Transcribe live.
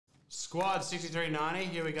Squad 6390,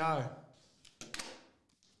 here we go.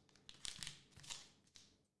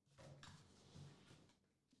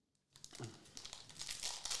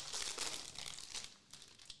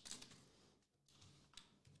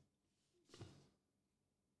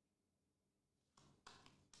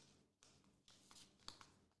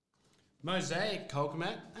 Mosaic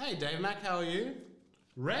Colcomet. Hey Dave Mac, how are you?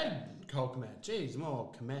 Red Colcomet. Jeez,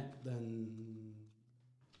 more Comet than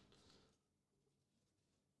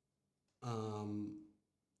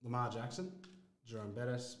Lamar Jackson, Jerome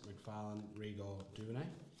Bettis, McFarlane, Regal, Duvernay.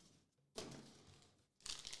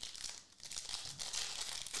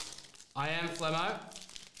 I am Flemmo.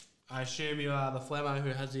 I assume you are the Flemmo who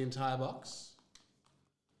has the entire box.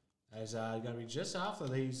 As going to be just after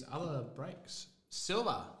these other breaks.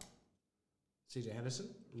 Silver, CJ Henderson.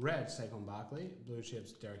 Red, Saquon Barkley. Blue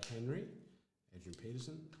chips, Derrick Henry. Adrian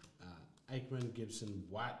Peterson. Aikman, Gibson,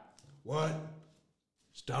 White. What?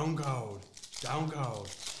 Stone cold. Stone cold.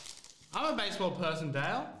 I'm a baseball person,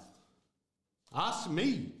 Dale. Ask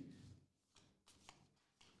me.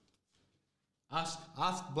 Ask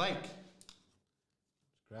Blake.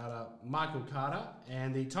 Crowder, Michael Carter,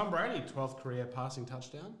 and the Tom Brady 12th career passing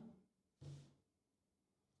touchdown.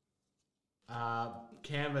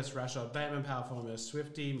 Canvas, Rashad Bateman, Power Formula,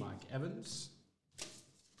 Swifty, Mike Evans.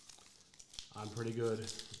 I'm pretty good.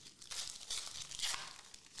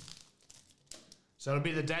 So it'll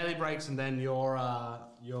be the daily breaks and then your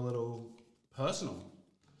little personal.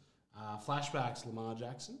 Flashbacks, Lamar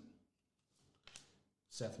Jackson.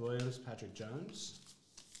 Seth Williams, Patrick Jones.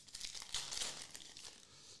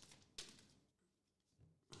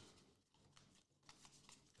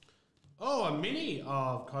 Oh, a mini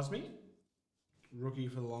of Cosme. Rookie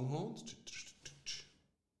for the Longhorns.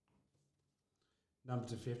 Number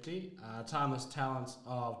to 50. Timeless talents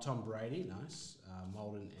of Tom Brady. Nice.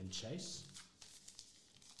 Molden and Chase.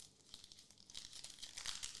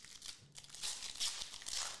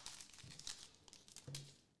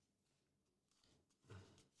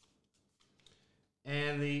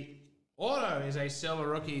 And the auto is a silver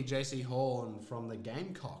rookie, JC Horn from the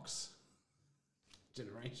Gamecocks.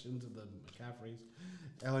 Generations of the McCaffreys,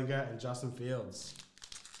 Ellinger, and Justin Fields.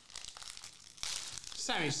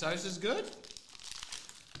 Sammy Sosa's good.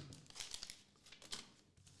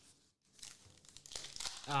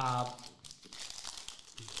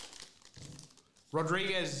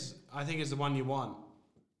 Rodriguez, I think, is the one you want.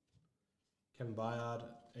 Kevin Byard,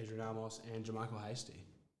 Adrian Amos, and Jermichael Hasty.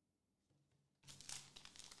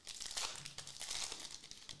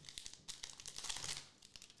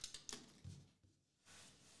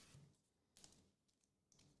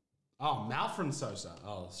 Oh, Malfred Sosa.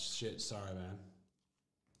 Oh, shit. Sorry, man.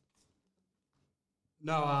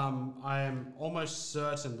 No, I am almost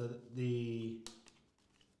certain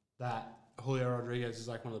that Julio Rodriguez is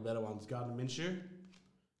like one of the better ones. Gardner Minshew.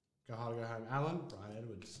 Go hard, go home. Allen. Brian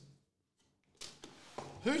Edwards.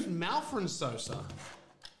 Who's Malfred Sosa?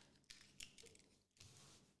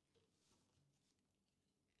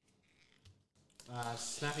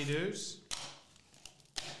 Snappy Doos.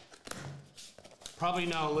 Probably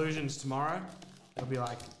no illusions tomorrow. It'll be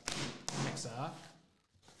like XR.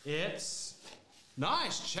 It's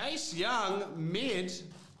nice. Chase Young, mid,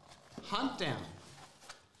 hunt down.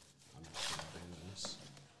 I'm just gonna do this.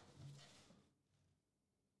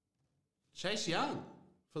 Chase Young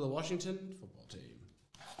for the Washington football team.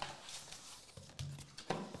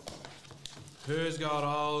 Who's got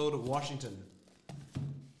old Washington?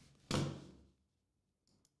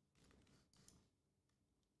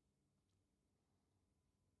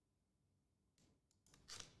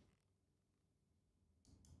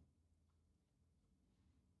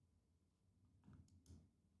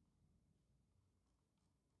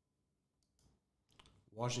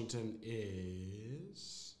 Washington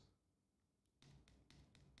is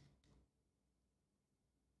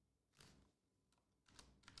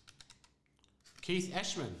Keith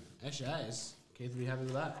Eshman. Esh-A's. Keith will be happy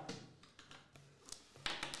with that.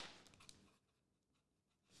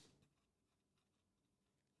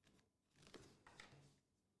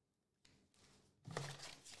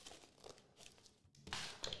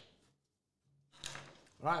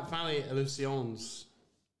 All right, finally, Illusions.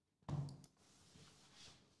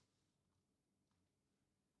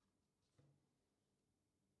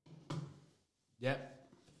 Yep.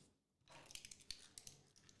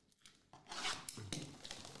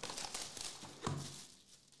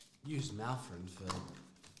 Use Malfred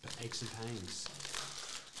for aches and pains.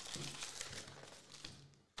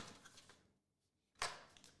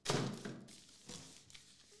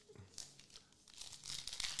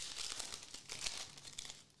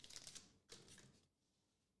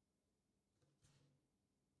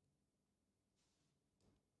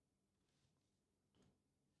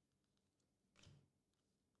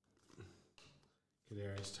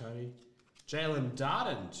 Kadarius Toney. Jalen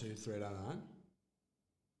Darden to 399.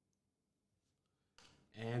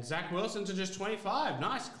 And Zach Wilson to just 25.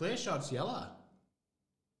 Nice. Clear shots, yellow.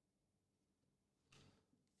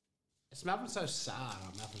 It's Malcolm so sad.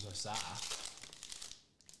 Malcolm so sad.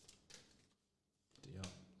 Deal.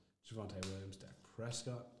 Javonte Williams, Dak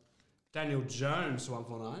Prescott. Daniel Jones to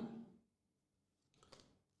 149.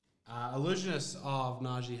 Illusionist of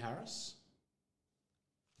Najee Harris.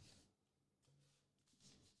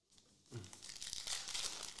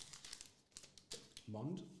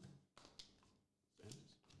 Mond.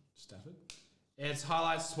 Stafford. It's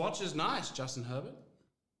highlights swatches. Nice. Justin Herbert.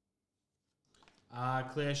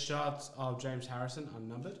 Clear shots of James Harrison,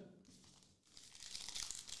 unnumbered.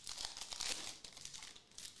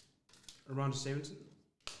 Ramondre Stevenson.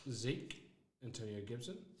 Zeke. Antonio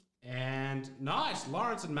Gibson. And nice.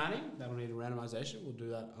 Lawrence and Manning. That'll need a randomization. We'll do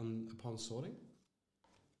that upon sorting.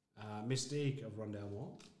 Mystique of Rondale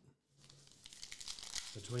Moore.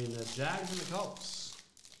 Between the Jags and the Colts.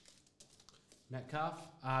 Metcalf.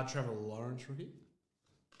 Trevor Lawrence rookie.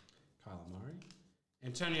 Kyler Murray.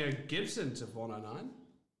 Antonio Gibson to 499.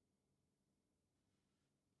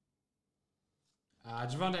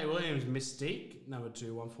 Javonte Williams Mystique, number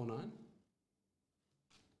 2, 149.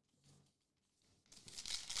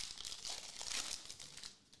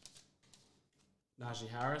 Najee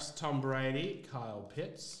Harris, Tom Brady, Kyle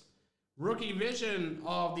Pitts. Rookie vision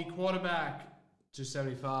of the quarterback to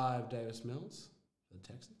 75, Davis Mills for the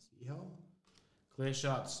Texans. Yeehaw. Clear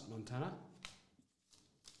shots, Montana.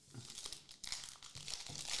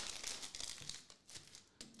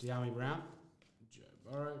 De'Ami Brown, Joe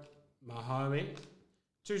Burrow, Mahomes,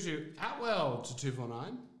 Tutu Atwell to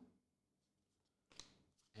 249.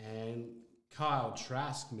 And Kyle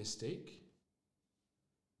Trask Mystique.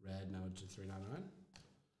 Red number 2399.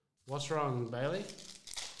 What's wrong, Bailey?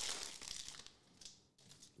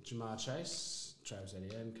 Jamar Chase, Travis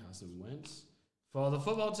Etienne, Carson Wentz. For the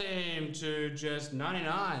football team to just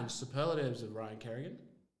 99, superlatives of Ryan Kerrigan.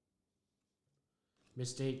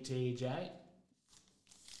 Mystique TJ.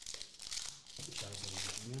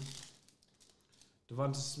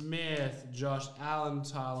 Devonta Smith, Josh Allen,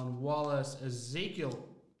 Tylan Wallace, Ezekiel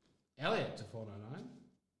Elliott to 499.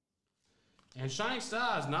 And Shining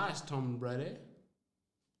Stars, nice, Tom Brady.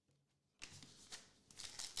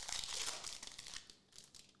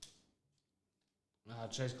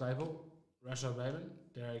 Chase Claypool, Rashad Bateman,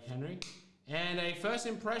 Derrick Henry. And a first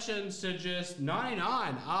impressions to just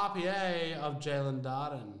 99 RPA of Jalen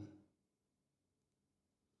Darden.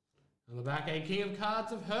 On the back, a King of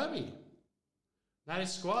Cards of Herbie. That is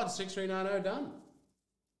Squadz 6390 done.